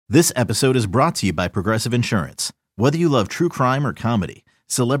This episode is brought to you by Progressive Insurance. Whether you love true crime or comedy,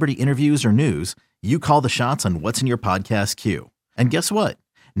 celebrity interviews or news, you call the shots on what's in your podcast queue. And guess what?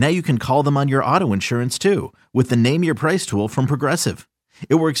 Now you can call them on your auto insurance too with the Name Your Price tool from Progressive.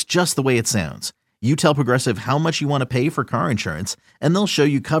 It works just the way it sounds. You tell Progressive how much you want to pay for car insurance, and they'll show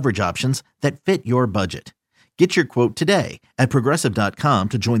you coverage options that fit your budget. Get your quote today at Progressive.com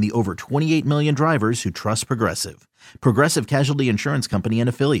to join the over 28 million drivers who trust Progressive. Progressive Casualty Insurance Company and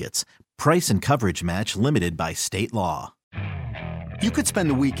Affiliates. Price and coverage match limited by state law. You could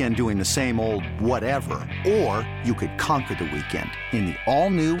spend the weekend doing the same old whatever, or you could conquer the weekend in the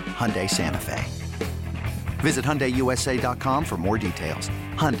all-new Hyundai Santa Fe. Visit HyundaiUSA.com for more details.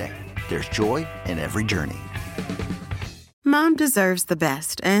 Hyundai, there's joy in every journey. Mom deserves the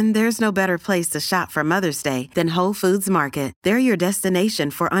best, and there's no better place to shop for Mother's Day than Whole Foods Market. They're your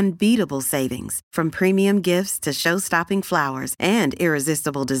destination for unbeatable savings, from premium gifts to show-stopping flowers and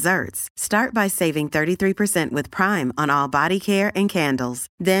irresistible desserts. Start by saving 33% with Prime on all body care and candles.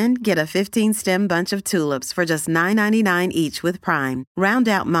 Then get a 15-stem bunch of tulips for just $9.99 each with Prime. Round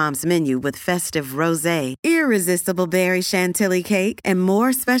out Mom's menu with festive rosé, irresistible berry chantilly cake, and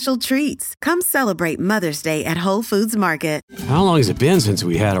more special treats. Come celebrate Mother's Day at Whole Foods Market. How long has it been since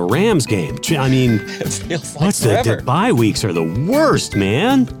we had a Rams game? I mean, it feels like what's forever. The bye weeks are the worst,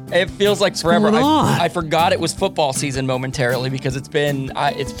 man. It feels like forever. What's going on? I forgot it was football season momentarily because it's been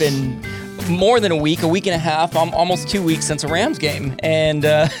more than a week and a half, almost 2 weeks since a Rams game, and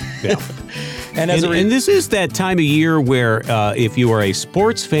Yeah. and this is that time of year where if you are a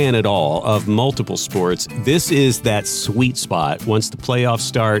sports fan at all of multiple sports, this is that sweet spot once the playoffs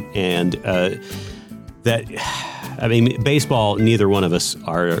start and baseball, neither one of us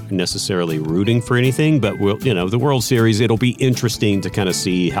are necessarily rooting for anything, but the World Series, it'll be interesting to kind of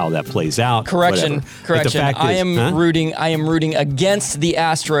see how that plays out. Correction. I am rooting against the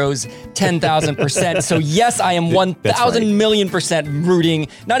Astros 10,000%. So yes, I am 1,000 million% rooting,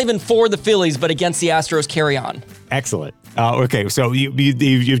 not even for the Phillies, but against the Astros. Carry on. Excellent. Okay, so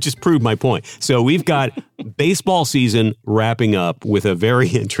you've just proved my point. So we've got baseball season wrapping up with a very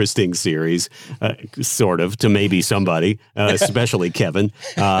interesting series, sort of, to maybe somebody, especially Kevin,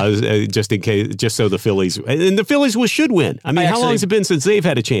 just so the Phillies, and the Phillies should win. I mean, how long has it been since they've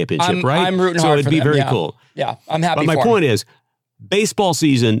had a championship, right? I'm rooting so hard it'd for be them. very cool. Yeah, I'm happy. But my point is, baseball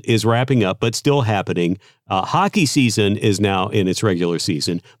season is wrapping up, but still happening. Hockey season is now in its regular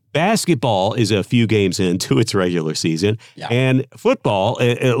season. Basketball is a few games into its regular season. Yeah. And football,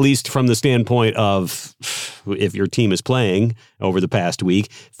 at least from the standpoint of if your team is playing over the past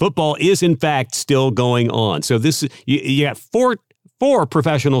week, football is in fact still going on. So this you got four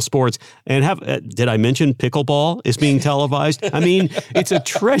professional sports, and did I mention pickleball is being televised? I mean, it's a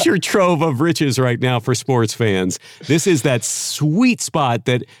treasure trove of riches right now for sports fans. This is that sweet spot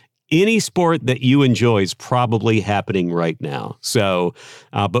that any sport that you enjoy is probably happening right now. So,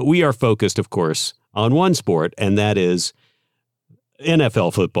 but we are focused, of course, on one sport, and that is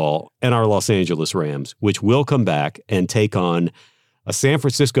NFL football and our Los Angeles Rams, which will come back and take on a San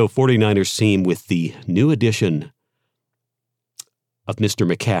Francisco 49ers team with the new addition of Mr.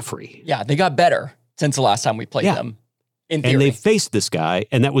 McCaffrey. Yeah, they got better since the last time we played them. In theory. And they faced this guy,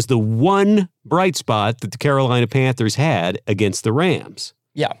 and that was the one bright spot that the Carolina Panthers had against the Rams.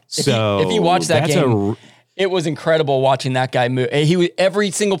 Yeah. If you watch that game, it was incredible watching that guy move. Every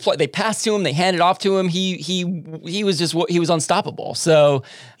single play, they passed to him, they handed off to him. He was unstoppable. So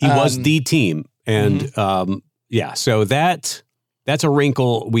he was the team, and so that's a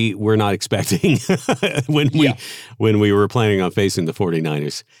wrinkle we're not expecting when we were planning on facing the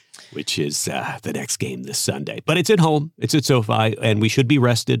 49ers, which is the next game this Sunday. But it's at home. It's at SoFi, and we should be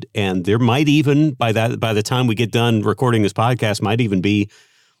rested. And there might even, by the time we get done recording this podcast, might even be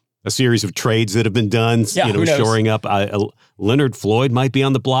a series of trades that have been done, shoring up. Leonard Floyd might be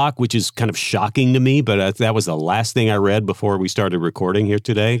on the block, which is kind of shocking to me, but that was the last thing I read before we started recording here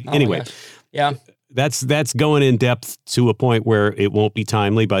today. Anyway, that's going in depth to a point where it won't be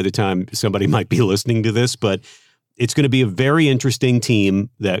timely by the time somebody might be listening to this, but it's going to be a very interesting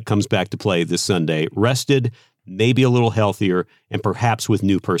team that comes back to play this Sunday. Rested, maybe a little healthier, and perhaps with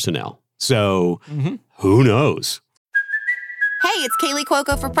new personnel. So who knows? Hey, it's Kaylee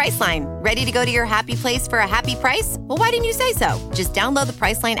Cuoco for Priceline. Ready to go to your happy place for a happy price? Well, why didn't you say so? Just download the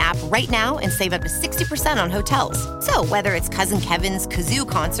Priceline app right now and save up to 60% on hotels. So whether it's Cousin Kevin's Kazoo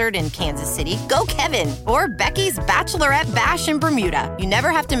Concert in Kansas City, go Kevin, or Becky's Bachelorette Bash in Bermuda, you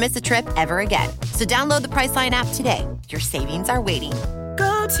never have to miss a trip ever again. So download the Priceline app today. Your savings are waiting.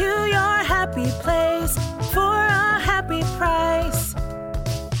 Go to your happy place for a happy price.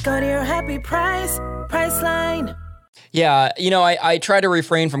 Go to your happy price, Priceline. Yeah, I try to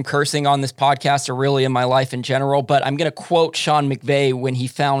refrain from cursing on this podcast or really in my life in general, but I'm going to quote Sean McVay when he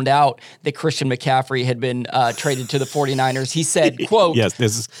found out that Christian McCaffrey had been traded to the 49ers. He said, quote, yes,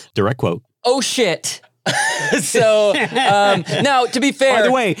 this is direct quote. "Oh shit." So now, to be fair, by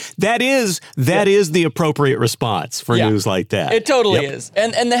the way, that is the appropriate response for news like that. It totally is.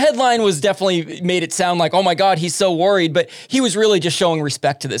 And the headline was definitely made it sound like, oh my God, he's so worried, but he was really just showing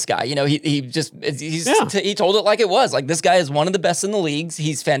respect to this guy. He told it like it was. Like, this guy is one of the best in the leagues.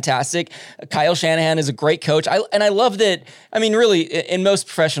 He's fantastic. Kyle Shanahan is a great coach. I love that. I mean, really, in most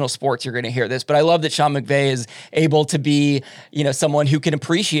professional sports, you're going to hear this, but I love that Sean McVay is able to be, someone who can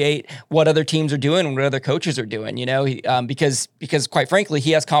appreciate what other teams are doing and what other coaches are doing, because quite frankly,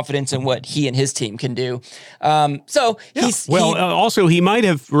 he has confidence in what he and his team can do. Also, he might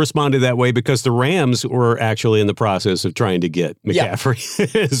have responded that way because the Rams were actually in the process of trying to get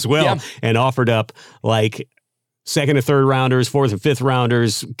McCaffrey as well, and offered up like second and third rounders, fourth and fifth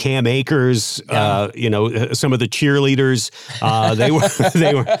rounders, Cam Akers, some of the cheerleaders, they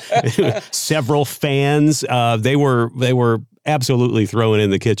were several fans. They were absolutely throwing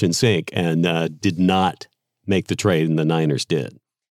in the kitchen sink and did not make the trade, and the Niners did.